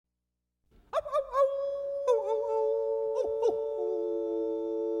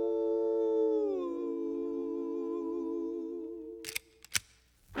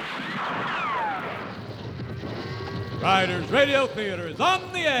Riders Radio Theater is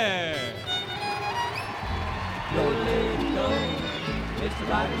on the air. Yo-de-lady-yo, it's the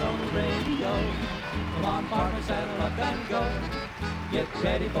Riders on the radio. Come on, partner, saddle up and go. Get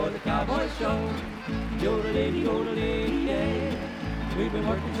ready for the cowboy show. Yo-de-lady, yeah. We've been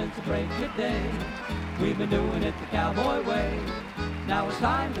working since the break of day. We've been doing it the cowboy way. Now it's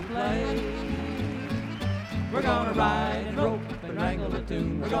time to play. We're gonna ride and rope and wrangle a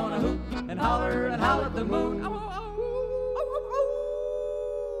tune. We're gonna hoop and holler and howl at the moon.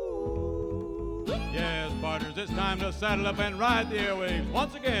 Yes, partners, it's time to saddle up and ride the airwaves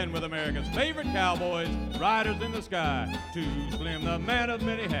once again with America's favorite cowboys, Riders in the Sky. Too Slim, the man of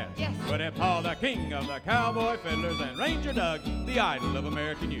many hats. Yes. Woody Paul, the king of the cowboy fiddlers, and Ranger Doug, the idol of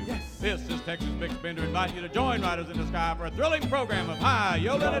American youth. Yes. This is Texas Bix Bender inviting you to join Riders in the Sky for a thrilling program of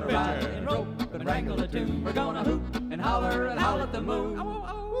high-yodeling We're gonna ride and adventure. rope and wrangle a tune. We're gonna hoop and holler and howl at the moon.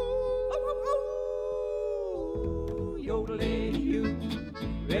 Yodelay-you,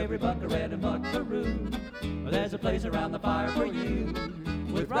 every buckaroo and buckaroo. There's a place around the fire for you,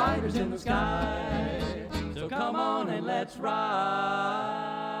 with riders in the sky. So come on and let's ride.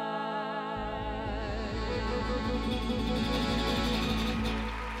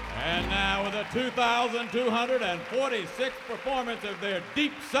 And now with a 2,246th performance of their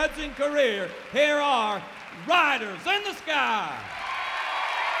deep sudsing career, here are Riders in the Sky.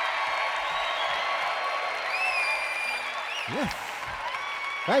 Yes.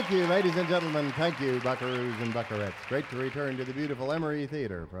 Thank you, ladies and gentlemen. Thank you, buckaroos and buckarettes. Great to return to the beautiful Emory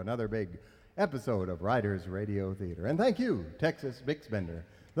Theater for another big episode of Riders Radio Theater. And thank you, Texas Bix Bender,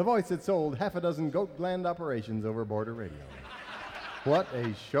 the voice that sold half a dozen goat gland operations over border radio. What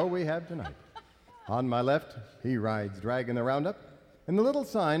a show we have tonight. On my left, he rides dragging the roundup, and the little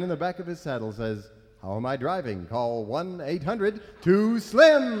sign in the back of his saddle says, "How am I driving? Call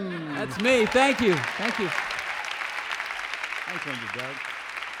 1-800-2-SLIM." That's me. Thank you. Thank you. Thanks, Ranger Doug.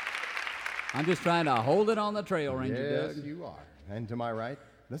 I'm just trying to hold it on the trail, Ranger Yes, Doug. you are. And to my right,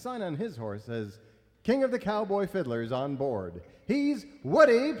 the sign on his horse says, "King of the Cowboy Fiddlers on board." He's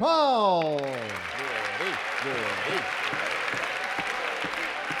Woody Paul.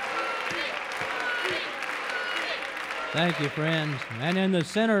 Thank you, friends. And in the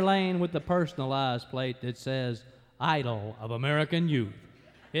center lane with the personalized plate that says, "Idol of American Youth,"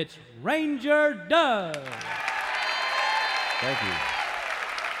 it's Ranger Doug. Thank you.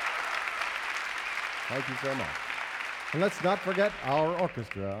 Thank you so much. And let's not forget our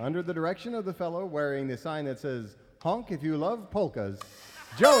orchestra, under the direction of the fellow wearing the sign that says, "Honk if you love polkas,"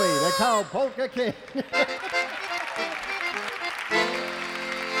 Joey, the Cow Polka King.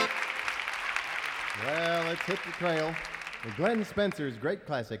 Well, let's hit the trail with Glenn Spencer's great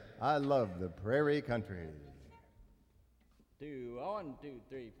classic, "I Love the Prairie Country." 1, 2,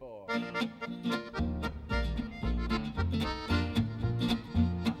 3, 4.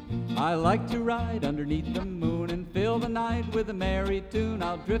 I like to ride underneath the moon and fill the night with a merry tune.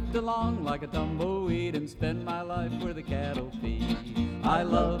 I'll drift along like a tumbleweed and spend my life where the cattle feed. I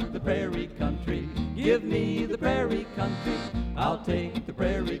love the prairie country, give me the prairie country. I'll take the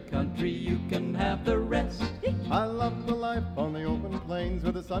prairie country, you can have the rest. I love the life on the open plains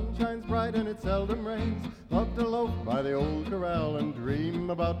where the sun shines bright and it seldom rains. Love to loaf by the old corral and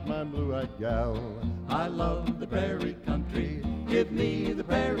dream about my blue-eyed gal. I love the prairie country, give me the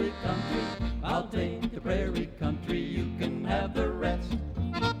prairie country. I'll take the prairie country, you can have the rest.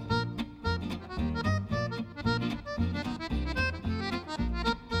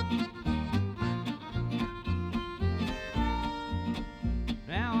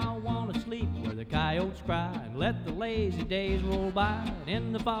 Now I want to sleep where the coyotes cry and let the lazy days roll by. And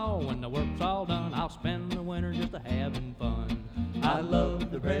in the fall, when the work's all done, I'll spend the winter just a-having fun. I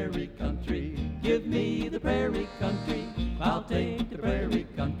love the prairie country, give me the prairie country. I'll take the prairie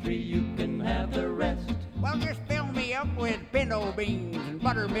country, you can have the rest. Well, just fill me up with pinto beans and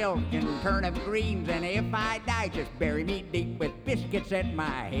buttermilk and turnip greens. And if I die, just bury me deep with biscuits at my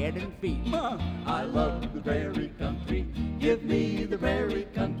head and feet. I love the prairie country, give me the prairie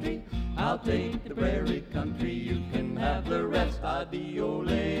country. I'll take the prairie country, you can have the rest. Adio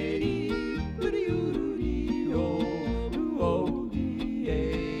lady,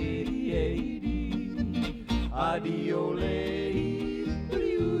 adio lady,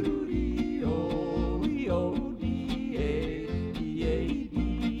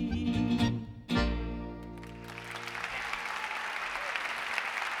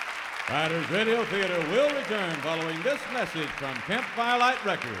 Riders Radio Theater will return following this message from Campfire Light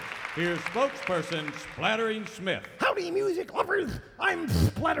Records. Here's spokesperson Splattering Smith. Howdy, music lovers. I'm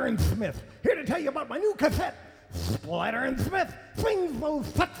Splattering Smith, here to tell you about my new cassette, Splatter and Smith sings those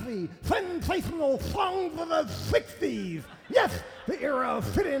sexy, sensational songs of the 60s. Yes, the era of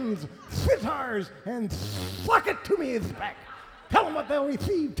fit-ins, sitars, and Suck It To Me is back. Tell them what they'll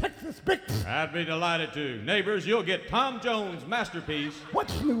receive, Texas Bix. I'd be delighted to. Neighbors, you'll get Tom Jones' masterpiece.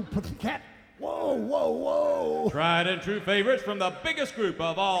 What's new, Pussycat? Whoa, whoa, whoa. Tried and true favorites from the biggest group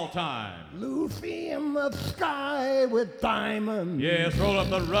of all time. Lucy in the sky with diamonds. Yes, roll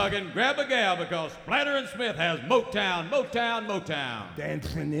up the rug and grab a gal because Splatter and Smith has Motown, Motown, Motown.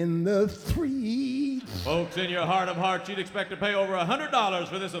 Dancing in the streets. Folks, in your heart of hearts, you'd expect to pay over $100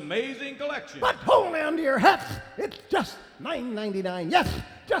 for this amazing collection. But hold on to your hats. It's just $9.99. Yes,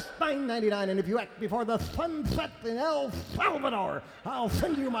 just $9.99. And if you act before the sun sets in El Salvador, I'll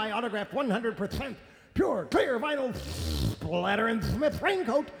send you my autographed 100% pure, clear vinyl Splatter and Smith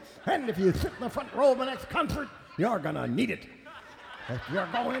raincoat. And if you sit in the front row of the next concert, you're gonna need it. If you're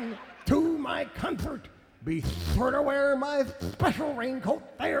going to my concert, be sure to wear my special raincoat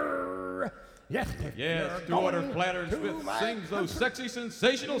there. Yes, to order Splatter and Smith sings those sexy,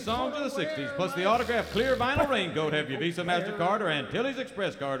 sensational songs of the 60s, plus the autographed clear vinyl raincoat. Have your Visa, MasterCard, or Antilles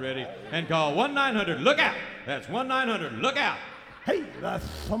Express card ready, and call 1-900-LOOK-OUT. That's 1-900-LOOK-OUT. Hey, the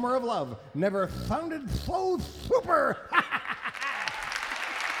summer of love never sounded so super.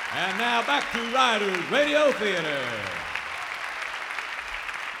 And now back to Riders Radio Theater.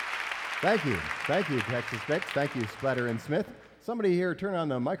 Thank you, Texas Bix. Thank you, Splatter and Smith. Somebody here, turn on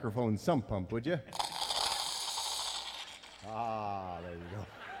the microphone sump pump, would you? Ah, there you go.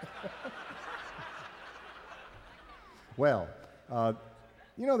 Well,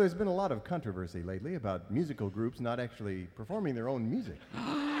 you know, there's been a lot of controversy lately about musical groups not actually performing their own music.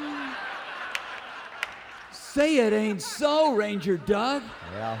 Say it ain't so, Ranger Doug.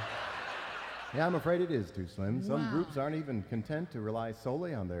 Yeah, I'm afraid it is too, Slim. Some groups aren't even content to rely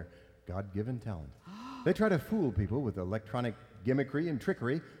solely on their God-given talent. They try to fool people with electronic gimmickry and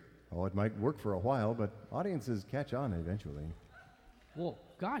trickery. Oh, it might work for a while, but audiences catch on eventually. Well,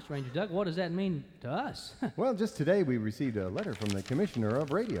 gosh, Ranger Doug, what does that mean to us? Well, just today we received a letter from the Commissioner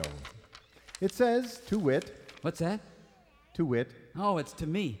of Radio. It says, to wit... What's that? To wit... Oh, it's to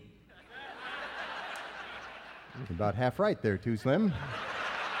me. About half right there, too, Slim.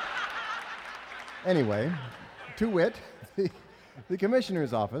 Anyway, to wit... The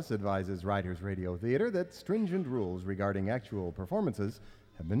Commissioner's Office advises Riders Radio Theater that stringent rules regarding actual performances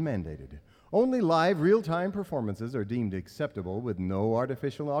have been mandated. Only live, real-time performances are deemed acceptable with no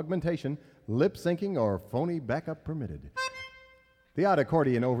artificial augmentation, lip-syncing, or phony backup permitted. The odd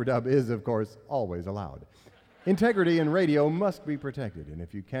accordion overdub is, of course, always allowed. Integrity in radio must be protected, and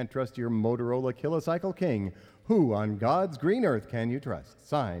if you can't trust your Motorola Kilocycle King, who on God's green earth can you trust?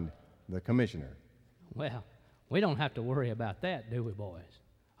 Signed, the Commissioner. Well, we don't have to worry about that, do we, boys?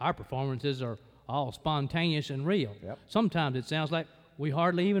 Our performances are all spontaneous and real. Yep. Sometimes it sounds like we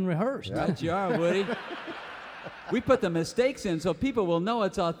hardly even rehearsed. Right you are, Woody. We put the mistakes in so people will know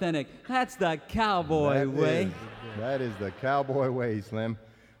it's authentic. That's the cowboy way. That is the cowboy way, Slim.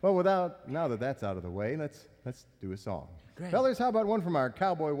 Well, now that that's out of the way, let's do a song. Great. Fellas, how about one from our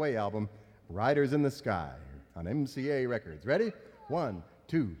Cowboy Way album, Riders in the Sky, on MCA Records. Ready? 1,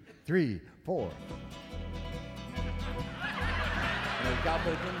 2, 3, 4.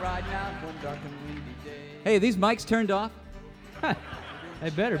 Hey, these mics turned off? They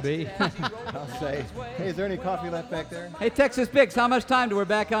better be. I'll say. Hey, is there any coffee left back there? Hey, Texas Bix, how much time do we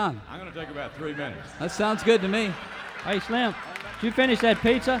back on? I'm going to take about 3 minutes. That sounds good to me. Hey, Slim, did you finish that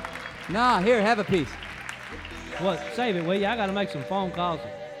pizza? Nah, here, have a piece. Well, save it, will you? I got to make some phone calls.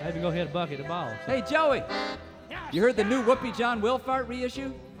 Maybe go hit a bucket of balls. Hey, Joey, you heard the new Whoopi John Wilfart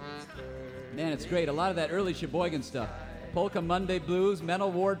reissue? Man, it's great. A lot of that early Sheboygan stuff. Polka Monday Blues, Mental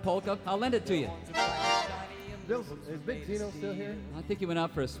Ward Polka. I'll lend it to you. Is Big Zeno still here? I think he went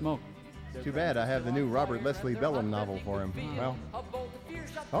out for a smoke. Too bad. I have the new Robert Leslie Bellum novel for him. Well,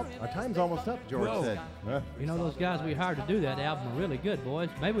 our time's almost up, George said. You know, those guys we hired to do that album are really good, boys.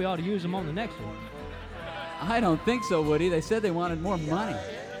 Maybe we ought to use them on the next one. I don't think so, Woody. They said they wanted more money.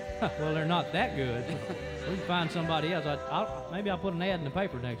 Well, they're not that good. We can find somebody else. Maybe I'll put an ad in the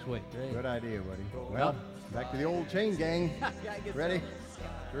paper next week. Good idea, Woody. Well, back to the old chain gang. Ready?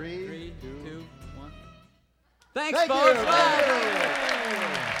 3, 2, 1. Thanks, Thank folks. you. Bye.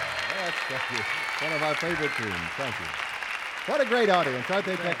 Thank you. One of our favorite tunes. Thank you. What a great audience, aren't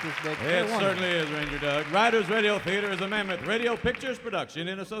they, Texas Bix? It certainly is, Ranger Doug. Riders Radio Theater is a Mammoth Radio Pictures production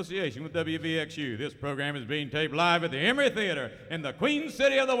in association with WVXU. This program is being taped live at the Emory Theater in the Queen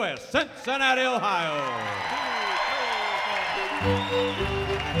City of the West, Cincinnati, Ohio.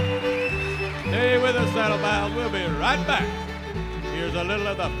 Stay with us, Saddlebags. We'll be right back. Here's a little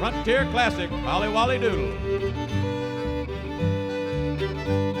of the Frontier Classic, Polly Wolly Doodle.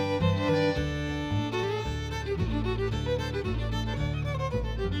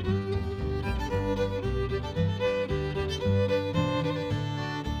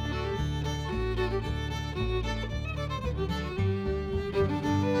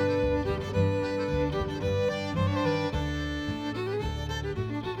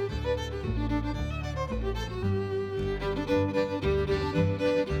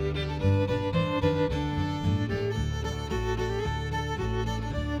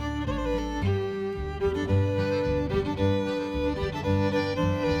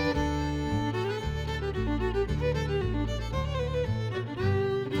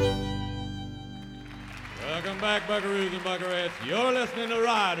 back, buckaroos and buckarettes. You're listening to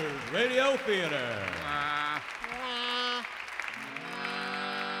Riders Radio Theater.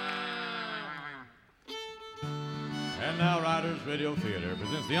 And now Riders Radio Theater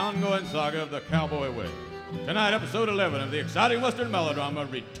presents the ongoing saga of the Cowboy Way. Tonight, episode 11 of the exciting Western melodrama,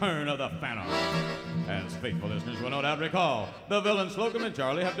 Return of the Phantom. As faithful listeners will no doubt recall, the villains Slocum and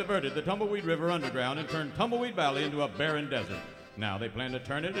Charlie have diverted the Tumbleweed River underground and turned Tumbleweed Valley into a barren desert. Now they plan to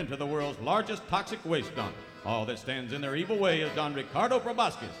turn it into the world's largest toxic waste dump. All that stands in their evil way is Don Ricardo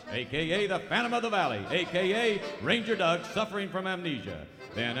Proboscis, a.k.a. the Phantom of the Valley, a.k.a. Ranger Doug, suffering from amnesia.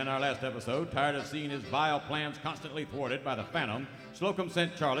 Then, in our last episode, tired of seeing his vile plans constantly thwarted by the Phantom, Slocum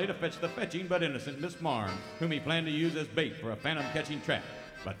sent Charlie to fetch the fetching but innocent Miss Marm, whom he planned to use as bait for a phantom-catching trap.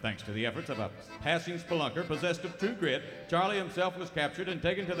 But thanks to the efforts of a passing spelunker possessed of true grit, Charlie himself was captured and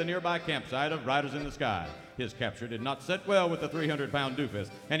taken to the nearby campsite of Riders in the Sky. His capture did not set well with the 300-pound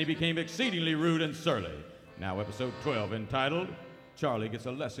doofus, and he became exceedingly rude and surly. Now, episode 12, entitled, Charlie Gets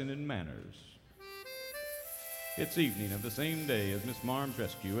a Lesson in Manners. It's evening of the same day as Miss Marm's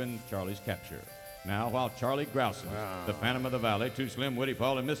rescue and Charlie's capture. Now, while Charlie grouses, the Phantom of the Valley, Two Slim, Woody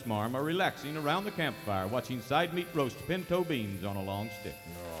Paul, and Miss Marm are relaxing around the campfire watching side meat roast pinto beans on a long stick.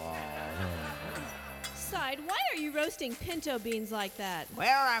 Side, why are you roasting pinto beans like that?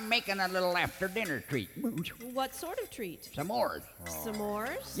 Well, I'm making a little after-dinner treat. What sort of treat? S'mores.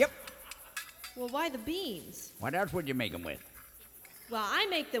 S'mores? Yep. Well, why the beans? What else would you make them with? Well, I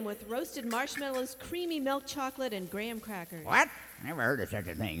make them with roasted marshmallows, creamy milk chocolate, and graham crackers. What? Never heard of such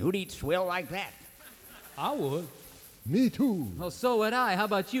a thing. Who'd eat swill like that? I would. Me too. Well, so would I. How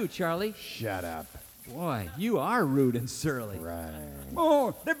about you, Charlie? Shut up. Boy, you are rude and surly. Right.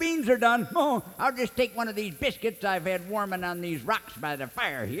 Oh, the beans are done. Oh, I'll just take one of these biscuits I've had warming on these rocks by the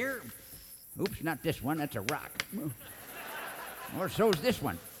fire here. Oops, not this one. That's a rock. Or so's this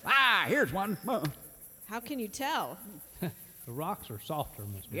one. Ah, here's one. How can you tell? The rocks are softer,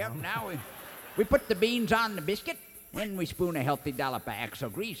 Miss Yep, Marm. now we put the beans on the biscuit, then we spoon a healthy dollop of axle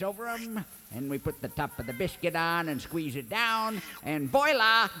grease over them, and we put the top of the biscuit on and squeeze it down, and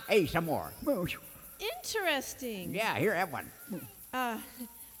voila, hey, some more. Interesting. Yeah, here, have one. Well,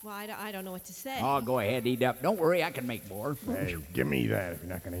 I don't know what to say. Oh, go ahead, eat up. Don't worry, I can make more. Hey, give me that if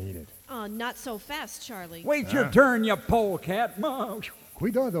you're not going to eat it. Oh, not so fast, Charlie. Wait your turn, you polecat.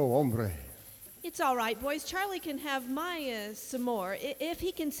 Cuidado, hombre. It's all right, boys. Charlie can have my some more if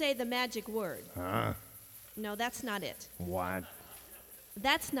he can say the magic word. Huh? No, that's not it. What?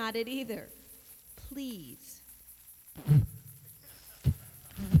 That's not it either. Please.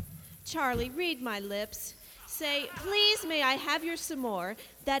 Charlie, read my lips. Say, please, may I have your some more?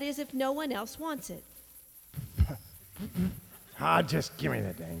 That is, if no one else wants it. Just give me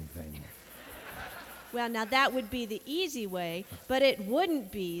the dang thing. Well, now that would be the easy way, but it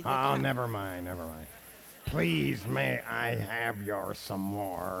wouldn't be the... Oh, never mind. Please, may I have your some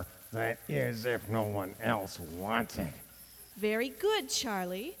more? That is, if no one else wants it. Very good,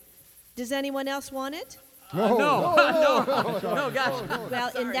 Charlie. Does anyone else want it? No, gosh. Well,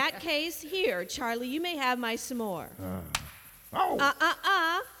 in that case, here, Charlie, you may have my some more.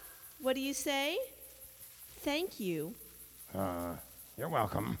 What do you say? Thank you. You're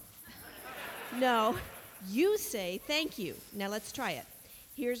welcome. No, you say thank you. Now let's try it.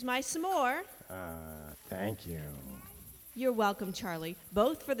 Here's my some more. Thank you. You're welcome, Charlie,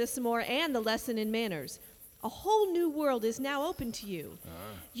 both for the some more and the lesson in manners. A whole new world is now open to you.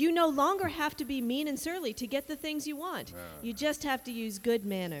 You no longer have to be mean and surly to get the things you want. You just have to use good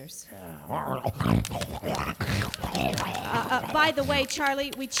manners. By the way,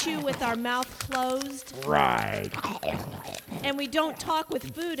 Charlie, we chew with our mouth closed. Right. And we don't talk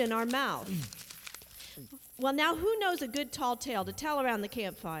with food in our mouth. Well, now, who knows a good tall tale to tell around the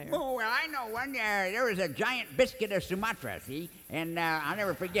campfire? Oh, well, I know one. There was a giant biscuit of Sumatra, see? And I'll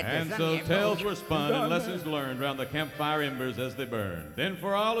never forget this. And so tales were spun and lessons learned round the campfire embers as they burned. Then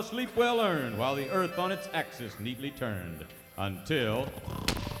for all a sleep well earned, while the earth on its axis neatly turned. Until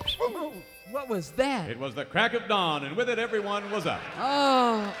What was that? it was the crack of dawn, and with it everyone was up.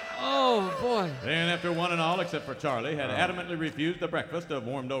 Oh, boy. Then, after one and all, except for Charlie, had adamantly refused a breakfast of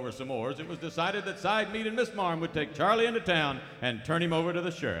warmed-over s'mores, it was decided that Side Meat and Miss Marm would take Charlie into town and turn him over to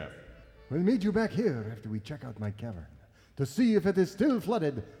the sheriff. We'll meet you back here after we check out my cavern to see if it is still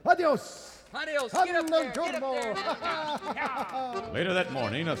flooded. Adios! Adios, get up there, Later that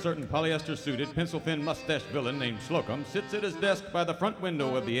morning, a certain polyester-suited, pencil-thin, mustache villain named Slocum sits at his desk by the front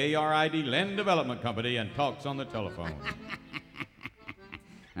window of the ARID Land Development Company and talks on the telephone.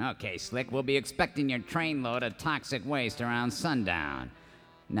 Okay, Slick, we'll be expecting your trainload of toxic waste around sundown.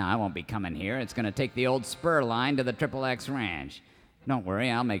 No, I won't be coming here. It's going to take the old spur line to the Triple X Ranch. Don't worry,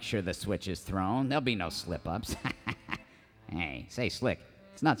 I'll make sure the switch is thrown. There'll be no slip-ups. Hey, say, Slick,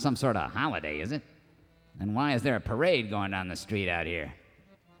 it's not some sort of holiday, is it? Then why is there a parade going down the street out here?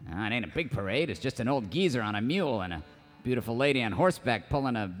 It ain't a big parade. It's just an old geezer on a mule and a beautiful lady on horseback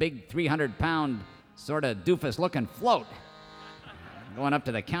pulling a big 300-pound sort of doofus-looking float. Going up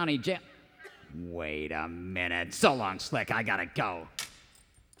to the county jail. Wait a minute. So long, Slick. I gotta go.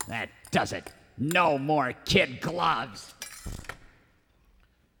 That does it. No more kid gloves.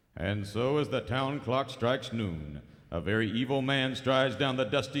 And so as the town clock strikes noon, a very evil man strides down the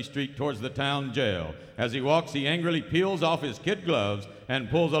dusty street towards the town jail. As he walks, he angrily peels off his kid gloves and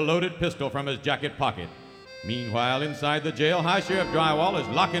pulls a loaded pistol from his jacket pocket. Meanwhile, inside the jail, High Sheriff Drywall is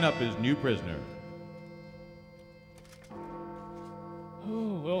locking up his new prisoner.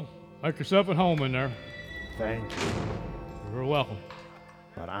 Oh, well, make yourself at home in there. Thank you. You're welcome.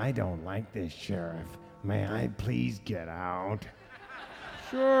 But I don't like this, Sheriff. May I please get out?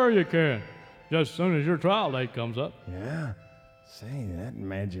 Sure you can. Just as soon as your trial date comes up. Yeah? Say, that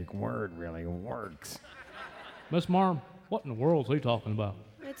magic word really works. Miss Marm, what in the world's he talking about?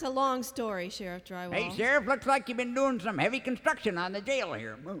 It's a long story, Sheriff Drywall. Hey, Sheriff, looks like you've been doing some heavy construction on the jail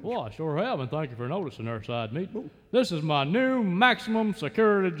here. Well, I sure have, and thank you for noticing there, side meat. This is my new maximum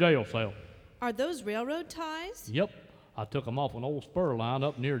security jail cell. Are those railroad ties? Yep, I took them off an old spur line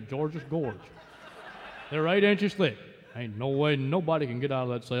up near George's Gorge. They're 8 inches thick. Ain't no way nobody can get out of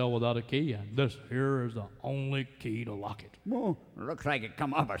that cell without a key, and this here is the only key to lock it. Looks like it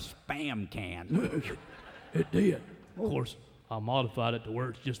come off a Spam can. It did. Of course, I modified it to where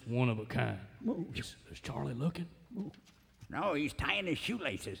it's just one of a kind. Is Charlie looking? No, he's tying his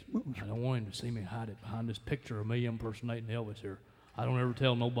shoelaces. I don't want him to see me hide it behind this picture of me impersonating Elvis here. I don't ever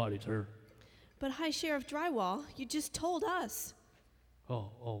tell nobody it's her. But High Sheriff Drywall, you just told us.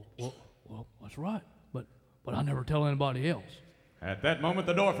 Well, that's right. But I never tell anybody else. At that moment,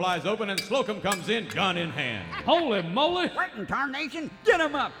 the door flies open and Slocum comes in, gun in hand. Holy moly! What in tarnation? Get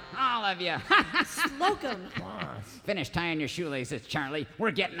him up, all of you. Slocum. Finish tying your shoelaces, Charlie. We're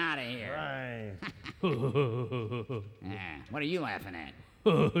getting out of here. Right. What are you laughing at?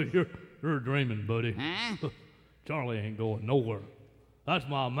 You're dreaming, buddy. Huh? Charlie ain't going nowhere. That's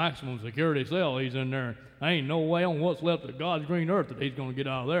my maximum security cell. He's in there. Ain't no way on what's left of God's green earth that he's gonna get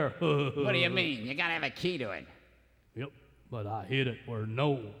out of there. What do you mean? You gotta have a key to it. Yep, but I hid it where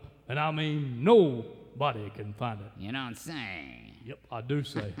nobody can find it. You don't say. Yep, I do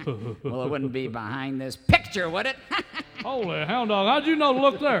say. Well, it wouldn't be behind this picture, would it? Holy hound dog, how'd you know to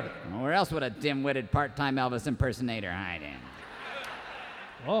look there? Well, where else would a dim-witted part-time Elvis impersonator hide in?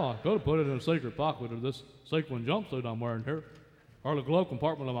 Oh, I could have put it in a secret pocket of this sequin jumpsuit I'm wearing here. Or the glove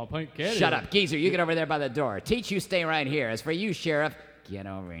compartment of my pink caddy. Shut up, geezer. You get over there by the door. Teach, you stay right here. As for you, Sheriff, get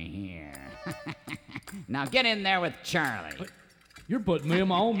over here. Now get in there with Charlie. You're putting me in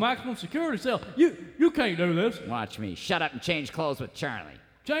my own maximum security cell. You can't do this. Watch me. Shut up and change clothes with Charlie.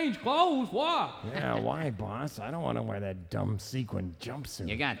 Change clothes? Why? Yeah, why, boss? I don't want to wear that dumb sequin jumpsuit.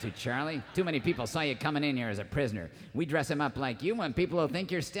 You got to, Charlie. Too many people saw you coming in here as a prisoner. We dress him up like you and people will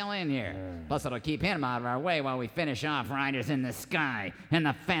think you're still in here. Plus, it'll keep him out of our way while we finish off Riders in the Sky and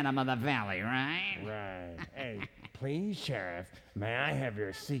the Phantom of the Valley, right? Right. Hey, please, Sheriff, may I have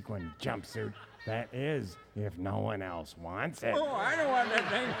your sequin jumpsuit? That is, if no one else wants it. Oh, I don't want that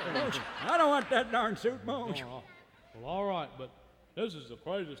thing. I don't want that darn suit, Well, all right, but this is the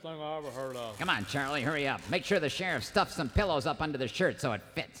craziest thing I ever heard of. come on, Charlie, hurry up. Make sure the sheriff stuffs some pillows up under the shirt so it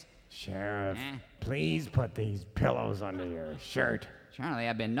fits. Sheriff, please put these pillows under your shirt. Charlie,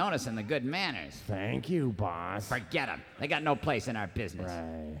 I've been noticing the good manners. Thank you, boss. Forget them. They got no place in our business.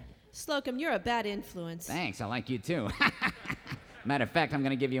 Right. Slocum, you're a bad influence. Thanks, I like you too. Matter of fact, I'm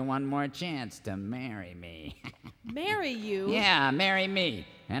going to give you one more chance to marry me. Marry you? Yeah, marry me.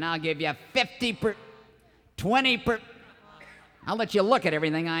 And I'll give you 20 I'll let you look at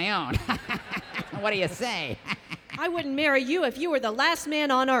everything I own. What do you say? I wouldn't marry you if you were the last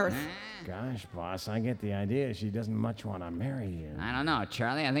man on earth. Gosh, boss, I get the idea she doesn't much want to marry you. I don't know,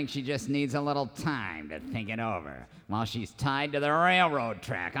 Charlie. I think she just needs a little time to think it over while she's tied to the railroad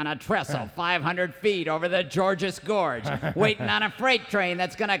track on a trestle 500 feet over the George's Gorge, waiting on a freight train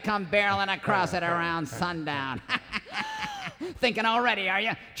that's going to come barreling across it around sundown. Thinking already, are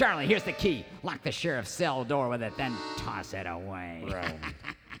you? Charlie, here's the key. Lock the sheriff's cell door with it, then toss it away.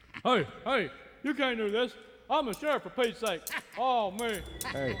 Right. Hey, you can't do this. I'm a sheriff, for Pete's sake. Oh, me.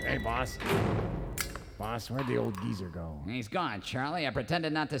 Hey, boss. Boss, where'd the old geezer go? He's gone, Charlie. I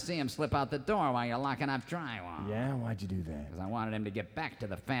pretended not to see him slip out the door while you're locking up drywall. Yeah, why'd you do that? Because I wanted him to get back to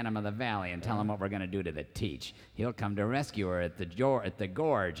the Phantom of the Valley and tell him what we're going to do to the Teach. He'll come to rescue her at the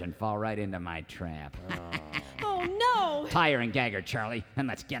gorge and fall right into my trap. Oh, no! tie her and gag her, Charlie, and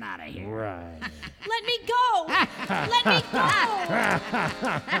let's get out of here. Right. Let me go! Let me go!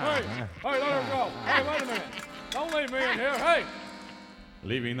 Hey, let her go. Hey, wait a minute. Don't leave me in here. Hey!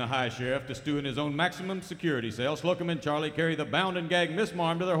 Leaving the high sheriff to stew in his own maximum security cell, Slocum and Charlie carry the bound and gagged Miss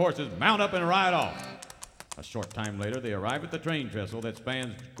Marm to their horses, mount up, and ride off. A short time later, they arrive at the train trestle that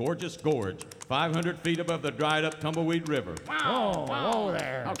spans Gorgeous Gorge, 500 feet above the dried-up Tumbleweed River. Whoa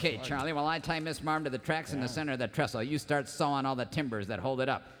there. Okay, Charlie, while I tie Miss Marm to the tracks in the center of the trestle, you start sawing all the timbers that hold it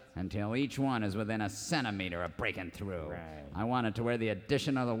up until each one is within a centimeter of breaking through. Right. I want it to where the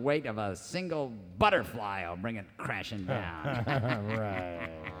addition of the weight of a single butterfly will bring it crashing down. Right.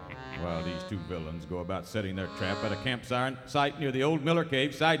 While these two villains go about setting their trap at a campsite near the old Miller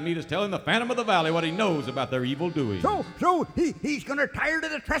Cave, Side Meat is telling the Phantom of the Valley what he knows about their evil doings. So he's gonna tie her to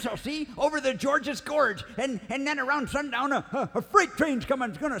the trestle, see, over the George's Gorge, and then around sundown a freight train's coming,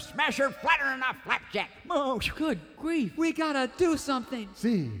 it's gonna smash her flatter than a flapjack. Oh, Good grief, we gotta do something.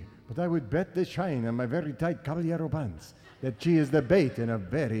 See, but I would bet the shine on my very tight caballero pants that she is the bait in a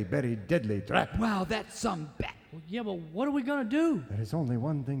very, very deadly trap. Wow, that's some bet. Well, yeah, but what are we gonna do? There is only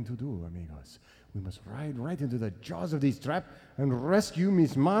one thing to do, amigos. We must ride right into the jaws of this trap and rescue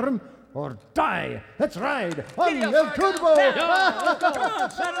Miss Marm or die. Let's ride on El Turbo!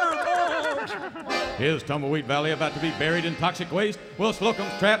 Is Tumbleweed Valley about to be buried in toxic waste? Will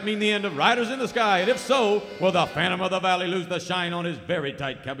Slocum's trap mean the end of Riders in the Sky? And if so, will the Phantom of the Valley lose the shine on his very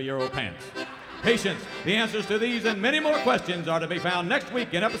tight caballero pants? Patience. The answers to these and many more questions are to be found next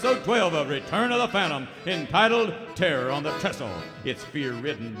week in episode 12 of Return of the Phantom, entitled Terror on the Trestle. It's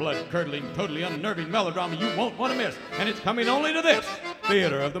fear-ridden, blood-curdling, totally unnerving melodrama you won't want to miss, and it's coming only to this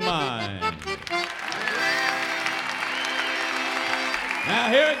Theater of the Mind. Now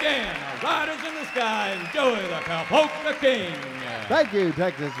here again, are Riders in the Sky and Joey the Cowpoke the King. Thank you,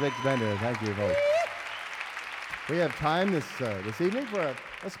 Texas Vic Bender. Thank you, folks. We have time this evening for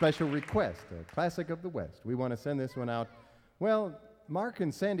a special request, a classic of the West. We want to send this one out. Well, Mark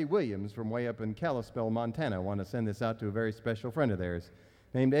and Sandy Williams from way up in Kalispell, Montana, want to send this out to a very special friend of theirs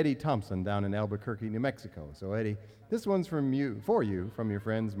named Eddie Thompson down in Albuquerque, New Mexico. So, Eddie, this one's from you, from your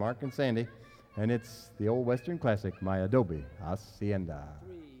friends Mark and Sandy, and it's the old Western classic, My Adobe Hacienda.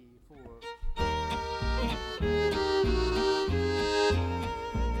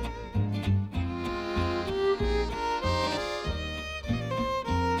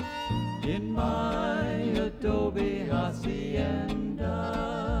 In my adobe hacienda,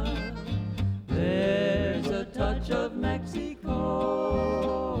 there's a touch of Mexico,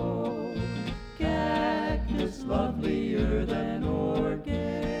 cactus lovelier than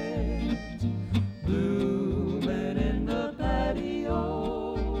orchids, blooming in the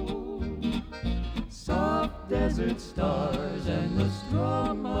patio, soft desert stars and the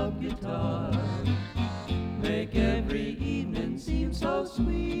strum of guitar make every evening seem so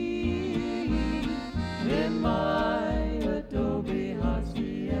sweet. In my adobe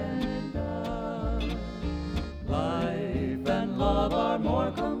hacienda, life and love are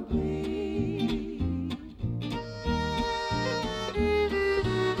more complete.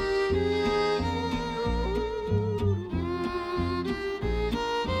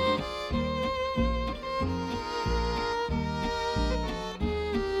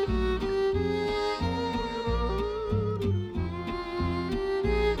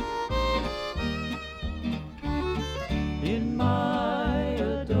 In my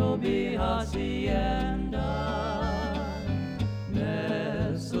adobe hacienda,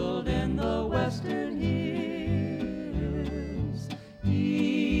 nestled in the western hills,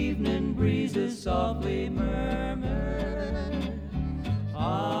 evening breezes softly murmur,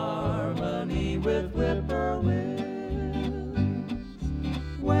 harmony with whippoorwills.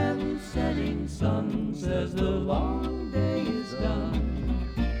 When setting sun says the long day is done,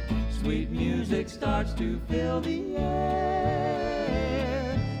 sweet music starts to fill the air.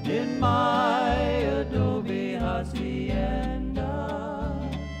 In my adobe hacienda,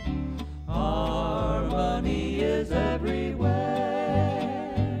 harmony is everywhere.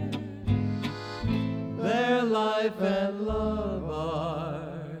 Their life and love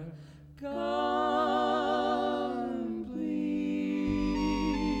are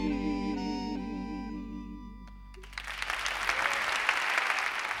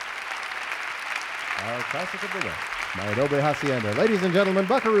Our classic of the West, My Adobe Hacienda. Ladies and gentlemen,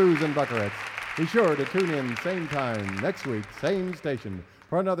 buckaroos and buckarettes, be sure to tune in same time next week, same station,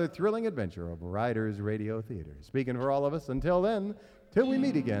 for another thrilling adventure of Riders Radio Theater. Speaking for all of us, until then, till we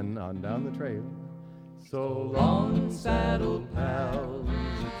meet again on Down the Trail. So long, saddle pals,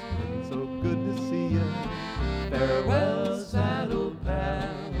 it's been so good to see you. Farewell, saddle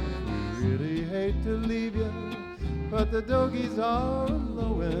pals, we really hate to leave you. but the dogies are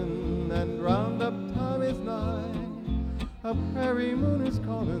lowin', and roundup time is nigh. A prairie moon is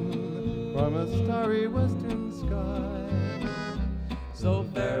calling from a starry western sky. So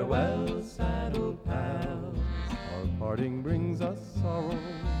farewell, saddle pals. Our parting brings us sorrow.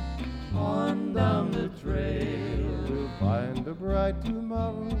 On down the trail to find a bright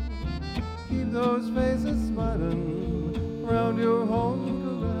tomorrow. Keep those faces smiling round your home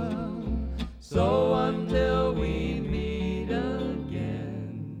corral. So until we meet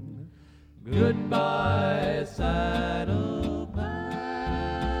again, goodbye, saddle pals.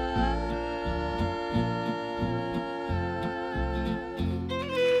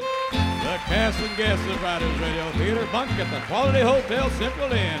 The cast and guests of Riders Radio Theater bunk at the Quality Hotel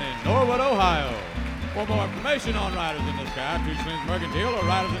Central Inn in Norwood, Ohio. For more information on Riders in the Sky, to Slim's Mercantile or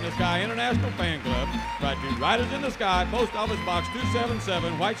Riders in the Sky International Fan Club, write to Riders in the Sky, Post Office Box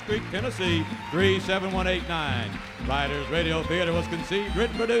 277, White Street, Tennessee, 37189. Riders Radio Theater was conceived,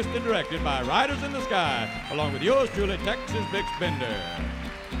 written, produced, and directed by Riders in the Sky, along with yours truly, Texas Bix Bender.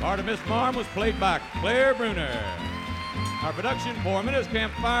 Part of Miss Marm was played by Claire Bruner. Our production foreman is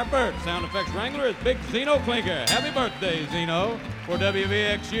Campfire Burt. Sound effects wrangler is Big Zeno Klinker. Happy birthday, Zeno. For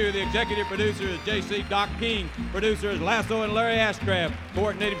WVXU, the executive producer is J.C. Doc King. Producer is Lasso and Larry Ashcraft.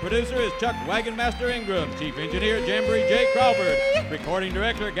 Coordinating producer is Chuck Wagonmaster Ingram. Chief engineer, Jamboree J. Crawford. Recording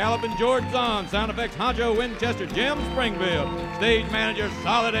director, Gallopin' George Zahn. Sound effects, Honcho Winchester, Jim Springfield. Stage manager,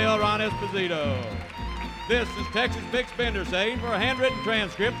 Solidale Ron Esposito. This is Texas Bix Bender saying, for a handwritten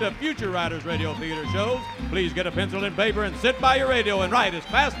transcript of future Riders Radio Theater shows, please get a pencil and paper and sit by your radio and write as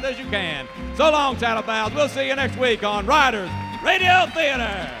fast as you can. So long, Saddle Pals. We'll see you next week on Riders Radio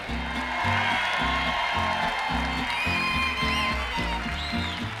Theater.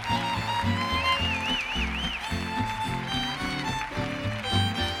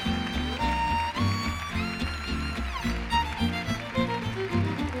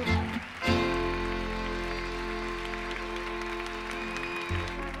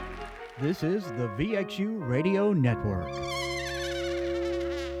 This is the VXU Radio Network.